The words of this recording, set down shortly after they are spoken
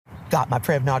Got my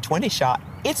Prevnar 20 shot.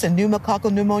 It's a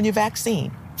pneumococcal pneumonia vaccine.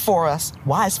 For us,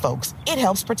 wise folks, it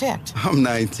helps protect. I'm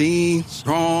 19,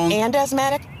 strong. And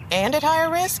asthmatic, and at higher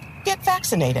risk. Get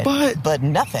vaccinated. But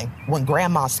nothing when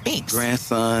grandma speaks.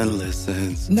 Grandson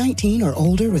listens. 19 or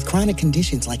older with chronic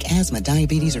conditions like asthma,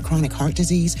 diabetes, or chronic heart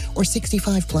disease, or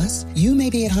 65 plus, you may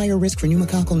be at higher risk for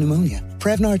pneumococcal pneumonia.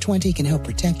 Prevnar 20 can help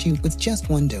protect you with just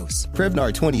one dose.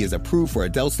 Prevnar 20 is approved for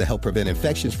adults to help prevent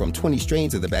infections from 20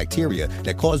 strains of the bacteria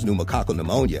that cause pneumococcal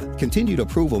pneumonia. Continued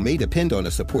approval may depend on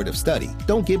a supportive study.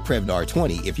 Don't get Prevnar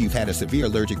 20 if you've had a severe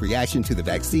allergic reaction to the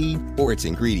vaccine or its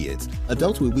ingredients.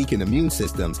 Adults with weakened immune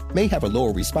systems may have a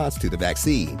lower response to the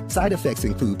vaccine. Side effects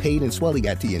include pain and swelling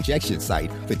at the injection site,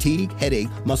 fatigue, headache,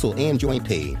 muscle, and joint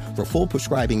pain. For full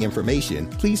prescribing information,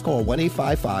 please call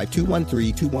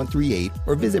 1-855-213-2138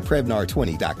 or visit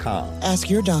Prevnar20.com. Ask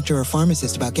your doctor or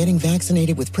pharmacist about getting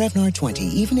vaccinated with Prevnar 20,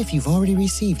 even if you've already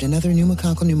received another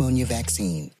pneumococcal pneumonia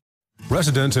vaccine.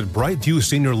 Residents at Brightview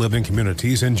Senior Living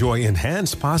Communities enjoy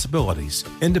enhanced possibilities,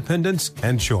 independence,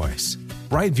 and choice.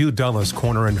 Brightview Dulles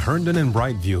Corner in Herndon and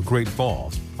Brightview, Great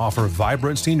Falls, offer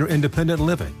vibrant senior independent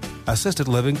living, assisted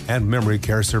living, and memory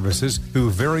care services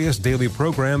through various daily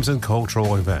programs and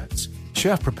cultural events.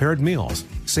 Chef-prepared meals,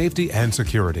 safety and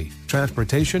security,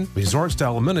 transportation,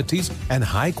 resort-style amenities, and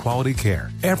high-quality care.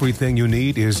 Everything you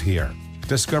need is here.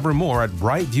 Discover more at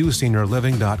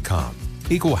brightviewseniorliving.com.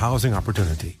 Equal housing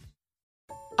opportunity.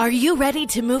 Are you ready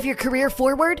to move your career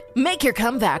forward? Make your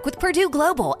comeback with Purdue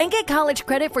Global and get college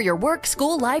credit for your work,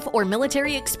 school, life, or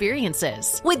military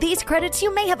experiences. With these credits,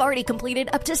 you may have already completed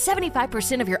up to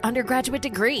 75% of your undergraduate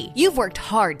degree. You've worked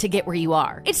hard to get where you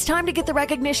are. It's time to get the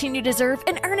recognition you deserve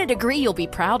and earn a degree you'll be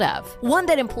proud of. One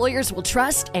that employers will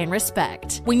trust and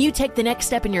respect. When you take the next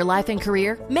step in your life and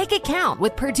career, make it count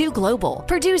with Purdue Global,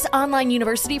 Purdue's online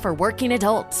university for working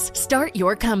adults. Start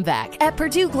your comeback at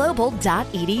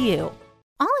purdueglobal.edu.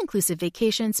 All-inclusive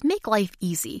vacations make life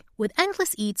easy with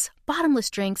endless eats,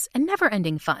 bottomless drinks, and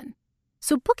never-ending fun.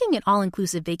 So booking an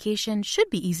all-inclusive vacation should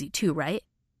be easy too, right?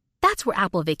 That's where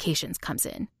Apple Vacations comes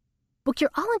in. Book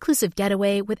your all-inclusive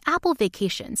getaway with Apple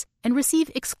Vacations and receive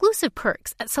exclusive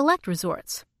perks at select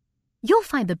resorts. You'll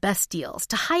find the best deals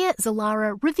to Hyatt,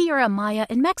 Zilara, Riviera Maya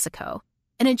in Mexico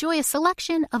and enjoy a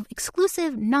selection of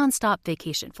exclusive non-stop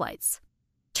vacation flights.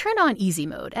 Turn on easy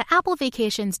mode at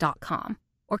applevacations.com.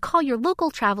 or call your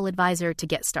local travel advisor to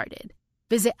get started.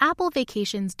 Visit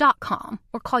applevacations.com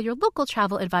or call your local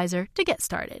travel advisor to get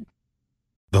started.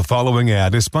 The following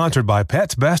ad is sponsored by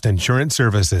Pets Best Insurance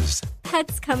Services.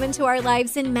 Pets come into our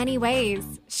lives in many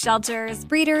ways. Shelters,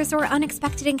 breeders, or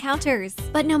unexpected encounters.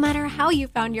 But no matter how you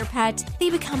found your pet, they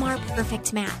become our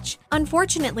perfect match.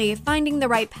 Unfortunately, finding the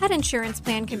right pet insurance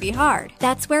plan can be hard.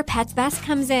 That's where Pets Best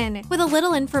comes in. With a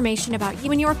little information about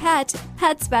you and your pet,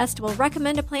 Pets Best will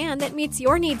recommend a plan that meets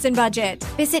your needs and budget.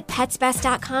 Visit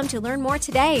PetsBest.com to learn more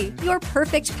today. Your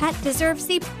perfect pet deserves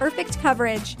the perfect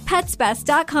coverage.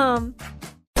 PetsBest.com.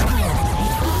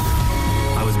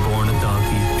 I was born a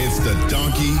donkey. It's the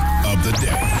donkey of the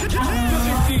day.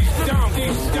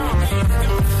 It's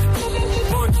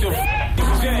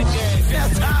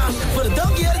time for the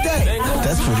donkey of the day.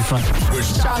 That's pretty fun.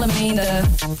 Charlemagne the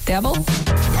devil?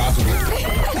 Possibly.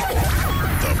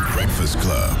 The Breakfast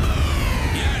Club.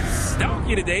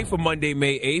 Donkey today for Monday,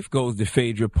 May 8th goes to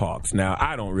Phaedra Parks. Now,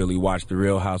 I don't really watch The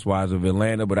Real Housewives of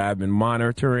Atlanta, but I've been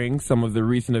monitoring some of the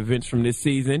recent events from this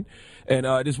season. And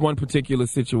this one particular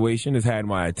situation has had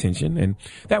my attention. And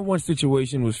that one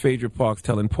situation was Phaedra Parks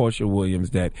telling Portia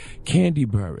Williams that Kandi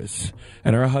Burruss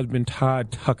and her husband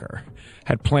Todd Tucker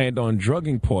had planned on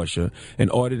drugging Portia in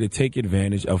order to take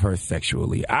advantage of her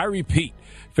sexually. I repeat,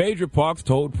 Phaedra Parks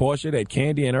told Portia that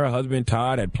Kandi and her husband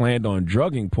Todd had planned on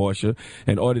drugging Portia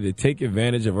in order to take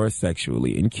advantage of her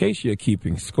sexually. In case you're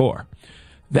keeping score,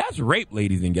 that's rape,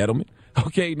 ladies and gentlemen.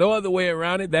 Okay, no other way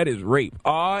around it. That is rape.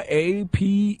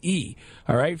 R-A-P-E.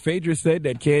 All right, Phaedra said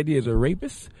that Kandi is a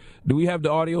rapist. Do we have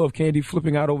the audio of Kandi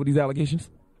flipping out over these allegations?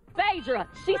 Phaedra,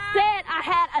 she said I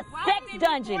had a sex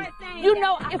dungeon. You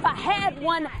know, if I had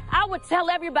one, I would tell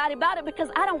everybody about it because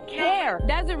I don't care.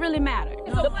 Doesn't really matter.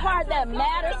 The part that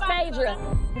matters, Phaedra,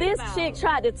 this chick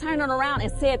tried to turn it around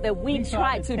and said that we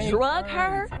tried to drug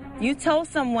her. You told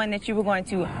someone that you were going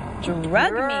to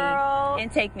drug me and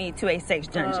take me to a sex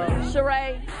dungeon.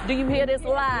 Sheree, do you hear this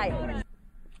lie?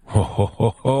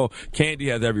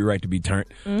 Kandi has every right to be turned.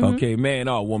 Mm-hmm. Okay, man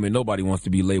or woman, nobody wants to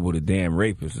be labeled a damn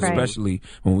rapist, especially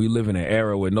when we live in an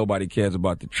era where nobody cares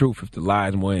about the truth if the lie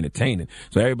is more entertaining.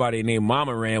 So everybody named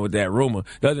Mama ran with that rumor.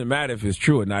 Doesn't matter if it's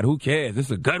true or not. Who cares? It's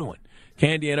a good one.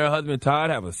 Kandi and her husband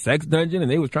Todd have a sex dungeon and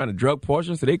they was trying to drug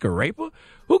Portia so they could rape her?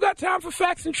 Who got time for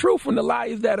facts and truth when the lie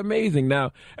is that amazing?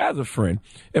 Now, as a friend,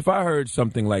 if I heard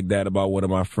something like that about one of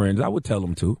my friends, I would tell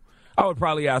them to. I would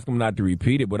probably ask them not to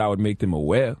repeat it, but I would make them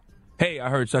aware. Hey, I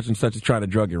heard such and such is trying to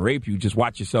drug and rape you. Just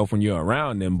watch yourself when you're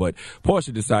around them. But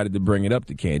Portia decided to bring it up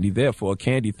to Kandi. Therefore,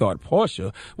 Kandi thought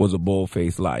Portia was a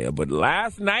bold-faced liar. But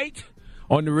last night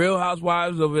on the Real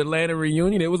Housewives of Atlanta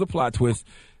reunion, it was a plot twist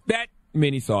that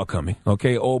many saw coming.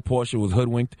 Okay, old Portia was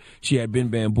hoodwinked. She had been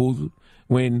bamboozled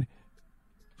when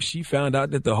we found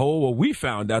out that the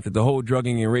whole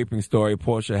drugging and raping story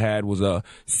Portia had was a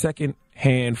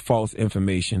second-hand false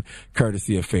information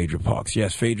courtesy of Phaedra Parks.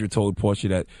 Yes, Phaedra told Portia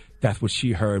that that's what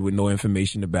she heard with no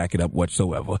information to back it up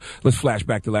whatsoever. Let's flash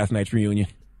back to last night's reunion.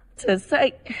 To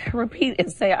repeat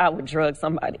and say I would drug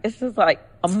somebody, it's just like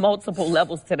multiple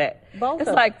levels to that.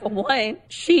 It's like, for one,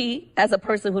 she, as a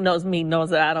person who knows me, knows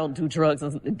that I don't do drugs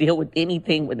and deal with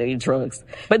anything with any drugs.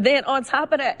 But then on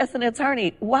top of that, as an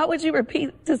attorney, why would you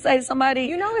repeat to say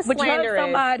somebody it's would drug slanderous.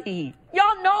 somebody?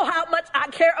 Y'all know how much I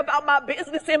care about my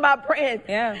business and my brand.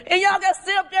 Yeah. And y'all gotta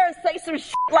sit up there and say some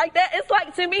shit like that. It's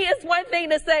like, to me, it's one thing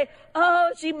to say,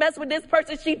 oh, she messed with this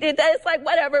person, she did that. It's like,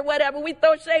 whatever, we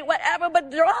throw shade, whatever, but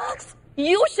drugs?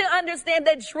 You should understand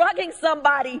that drugging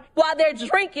somebody while they're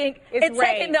drinking and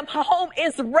taking them home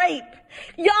is rape.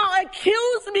 Y'all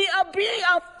accuse me of being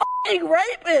a fucking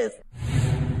rapist.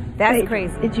 That's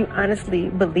crazy. Did you honestly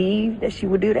believe that she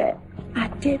would do that? I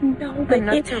didn't know. But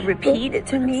enough to repeat it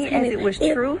to me as it was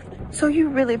truth? So you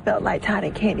really felt like Todd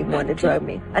and Kandi wanted to drug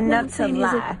me? Enough to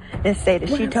lie and say that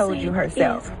she told you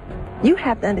herself? You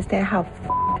have to understand how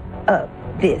f***ed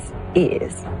up this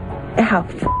is. And how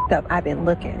f***ed up I've been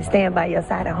looking, staying by your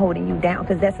side and holding you down,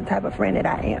 because that's the type of friend that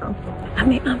I am. I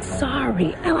mean, I'm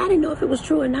sorry. I didn't know if it was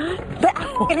true or not. But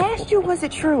I asked you, was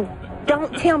it true?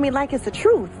 Don't tell me like it's the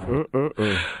truth.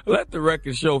 Let the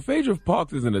record show Phaedra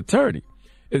Parks is an attorney.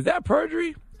 Is that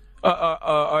perjury?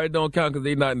 Or it don't count because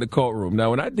they're not in the courtroom.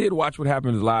 Now, when I did Watch What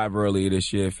Happens Live earlier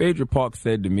this year, Phaedra Parks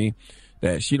said to me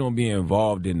that she don't be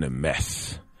involved in the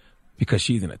mess because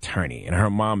she's an attorney. And her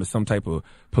mom is some type of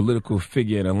political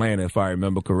figure in Atlanta, if I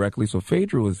remember correctly. So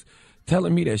Phaedra was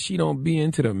telling me that she don't be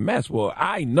into the mess. Well,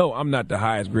 I know I'm not the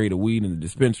highest grade of weed in the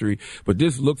dispensary, but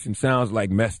this looks and sounds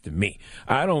like mess to me.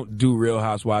 I don't do Real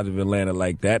Housewives of Atlanta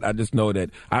like that. I just know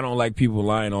that I don't like people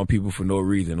lying on people for no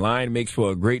reason. Lying makes for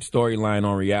a great storyline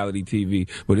on reality TV,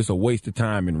 but it's a waste of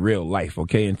time in real life,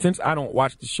 okay? And since I don't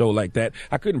watch the show like that,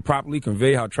 I couldn't properly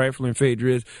convey how trifling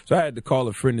Phaedra is, so I had to call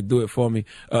a friend to do it for me.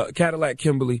 Cadillac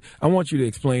Kimberly, I want you to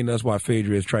explain to us why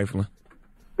Phaedra is trifling.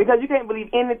 Because you can't believe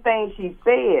anything she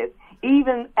says.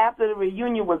 Even after the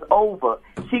reunion was over,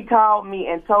 she called me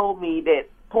and told me that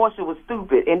Portia was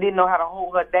stupid and didn't know how to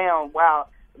hold her down while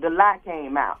the lie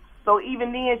came out. So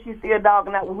even then, she's still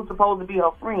dogging out who's supposed to be her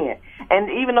friend.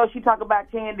 And even though she talk about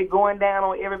Kandi going down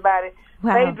on everybody,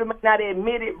 Phaedra may not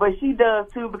admit it, but she does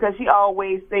too, because she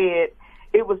always said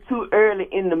it was too early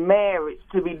in the marriage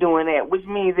to be doing that, which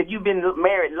means if you've been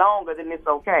married longer, then it's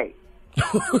okay.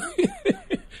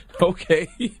 Okay.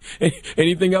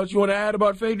 Anything else you want to add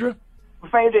about Phaedra?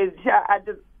 Phaedra,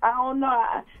 I don't know.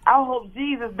 I hope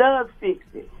Jesus does fix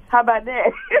it. How about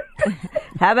that?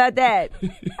 How about that?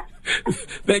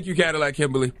 Thank you, Cadillac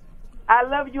Kimberly. I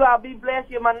love you. I'll be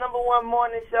blessed. You're my #1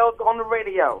 morning show on the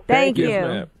radio. Thank you.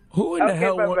 Ma'am. Who in the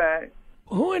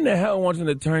hell wants an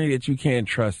attorney that you can't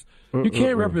trust? You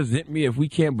can't represent me if we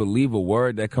can't believe a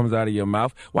word that comes out of your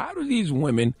mouth. Why do these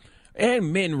women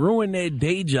and men ruin their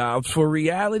day jobs for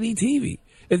reality TV?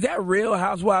 Is that Real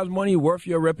Housewives money worth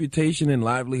your reputation and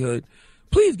livelihood?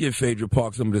 Please give Phaedra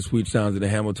Parks some of the sweet sounds of the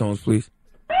Hamiltones, please.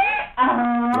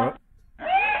 Not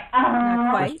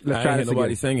quite. Let's try to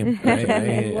nobody singing.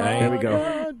 Here we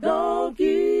go.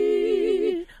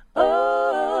 Donkey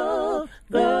of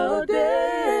the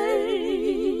day.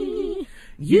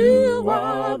 You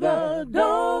are the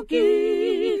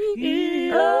donkey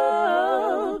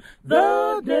of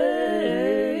the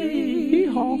day.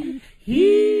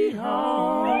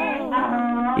 Hee-haw.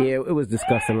 Yeah, it was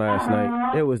disgusting last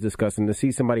night. It was disgusting to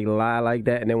see somebody lie like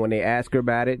that, and then when they ask her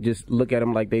about it, just look at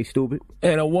them like they stupid.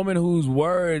 And a woman whose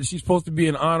word, she's supposed to be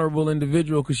an honorable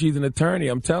individual because she's an attorney.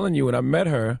 I'm telling you, when I met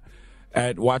her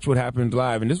at Watch What Happens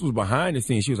Live, and this was behind the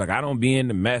scenes, she was like, I don't be in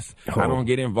the mess. I don't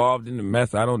get involved in the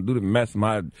mess. I don't do the mess.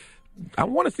 I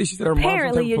want to say she said her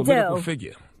mom's a political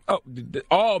figure. Oh,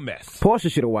 all mess. Portia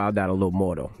should have wilded out a little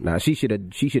more, though. Now, she should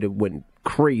have went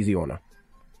crazy on her.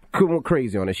 Went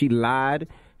crazy on her. She lied,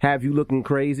 have you looking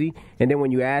crazy, and then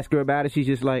when you ask her about it, she's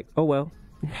just like, oh, well.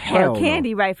 Hell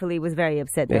Kandi rightfully was very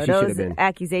upset, though. Yeah, those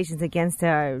accusations against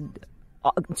her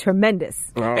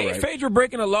tremendous. Hey, Phaedra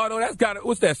breaking the law, though, that's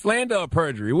what's that, slander or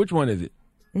perjury? Which one is it?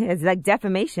 Yeah, it's like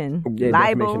defamation. Yeah,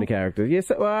 libel. Defamation of character.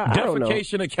 Yes, I don't know.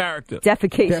 Defecation of character.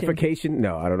 Defecation.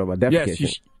 No, I don't know about defecation.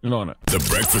 Yes, no. The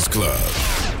Breakfast Club.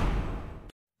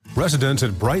 Residents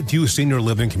at Brightview Senior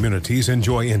Living Communities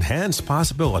enjoy enhanced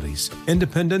possibilities,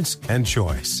 independence, and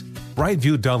choice.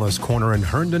 Brightview Dulles Corner in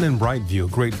Herndon and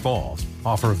Brightview, Great Falls,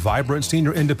 offer vibrant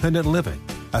senior independent living,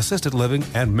 assisted living,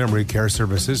 and memory care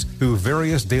services through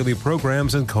various daily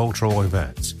programs and cultural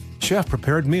events.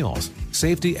 Chef-prepared meals,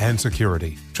 safety and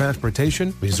security,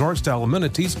 transportation, resort-style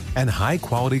amenities, and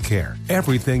high-quality care.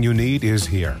 Everything you need is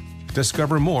here.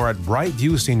 Discover more at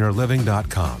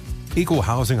brightviewseniorliving.com. Equal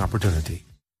housing opportunity.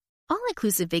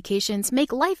 All-inclusive vacations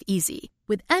make life easy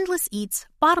with endless eats,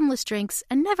 bottomless drinks,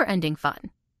 and never-ending fun.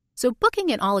 So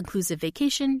booking an all-inclusive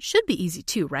vacation should be easy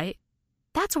too, right?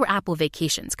 That's where Apple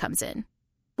Vacations comes in.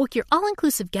 Book your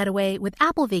all-inclusive getaway with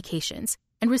Apple Vacations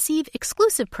and receive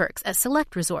exclusive perks at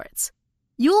select resorts.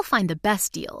 You'll find the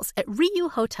best deals at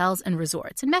Riu Hotels and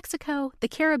Resorts in Mexico, the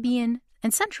Caribbean,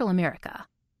 and Central America,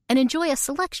 and enjoy a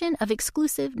selection of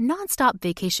exclusive nonstop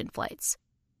vacation flights.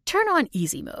 Turn on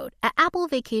easy mode at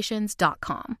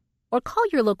applevacations.com or call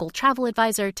your local travel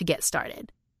advisor to get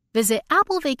started. Visit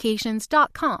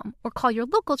applevacations.com or call your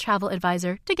local travel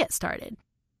advisor to get started.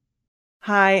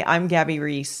 Hi, I'm Gabby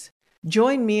Reese.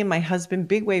 Join me and my husband,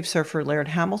 big wave surfer Laird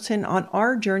Hamilton, on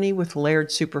our journey with Laird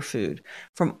Superfood.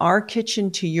 From our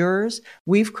kitchen to yours,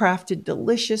 we've crafted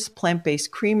delicious plant-based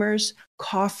creamers,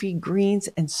 coffee, greens,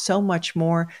 and so much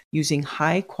more using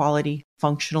high-quality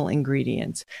functional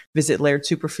ingredients. Visit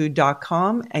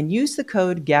lairdsuperfood.com and use the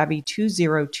code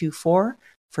GABBY2024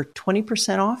 for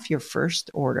 20% off your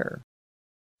first order.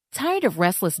 Tired of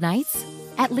restless nights?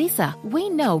 At Leesa, we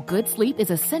know good sleep is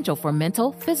essential for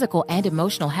mental, physical, and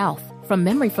emotional health. From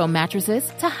memory foam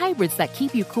mattresses to hybrids that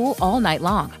keep you cool all night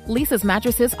long, Leesa's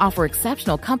mattresses offer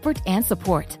exceptional comfort and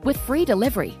support with free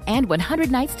delivery and 100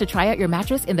 nights to try out your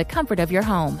mattress in the comfort of your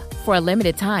home. For a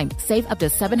limited time, save up to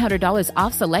 $700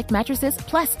 off select mattresses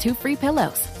plus 2 free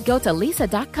pillows. Go to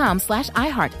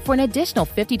leesa.com/iHeart for an additional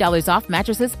 $50 off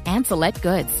mattresses and select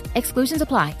goods. Exclusions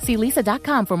apply. See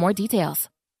leesa.com for more details.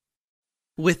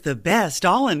 With the best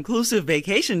all-inclusive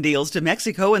vacation deals to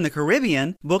Mexico and the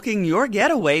Caribbean, booking your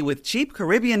getaway with Cheap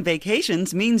Caribbean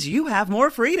Vacations means you have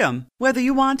more freedom. Whether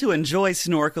you want to enjoy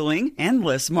snorkeling,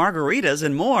 endless margaritas,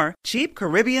 and more, Cheap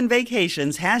Caribbean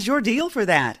Vacations has your deal for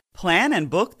that. Plan and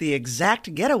book the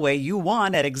exact getaway you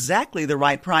want at exactly the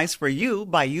right price for you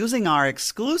by using our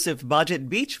exclusive budget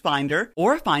beach finder,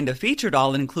 or find a featured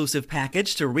all-inclusive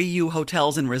package to Riu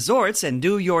Hotels and Resorts and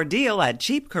do your deal at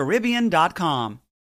cheapcaribbean.com.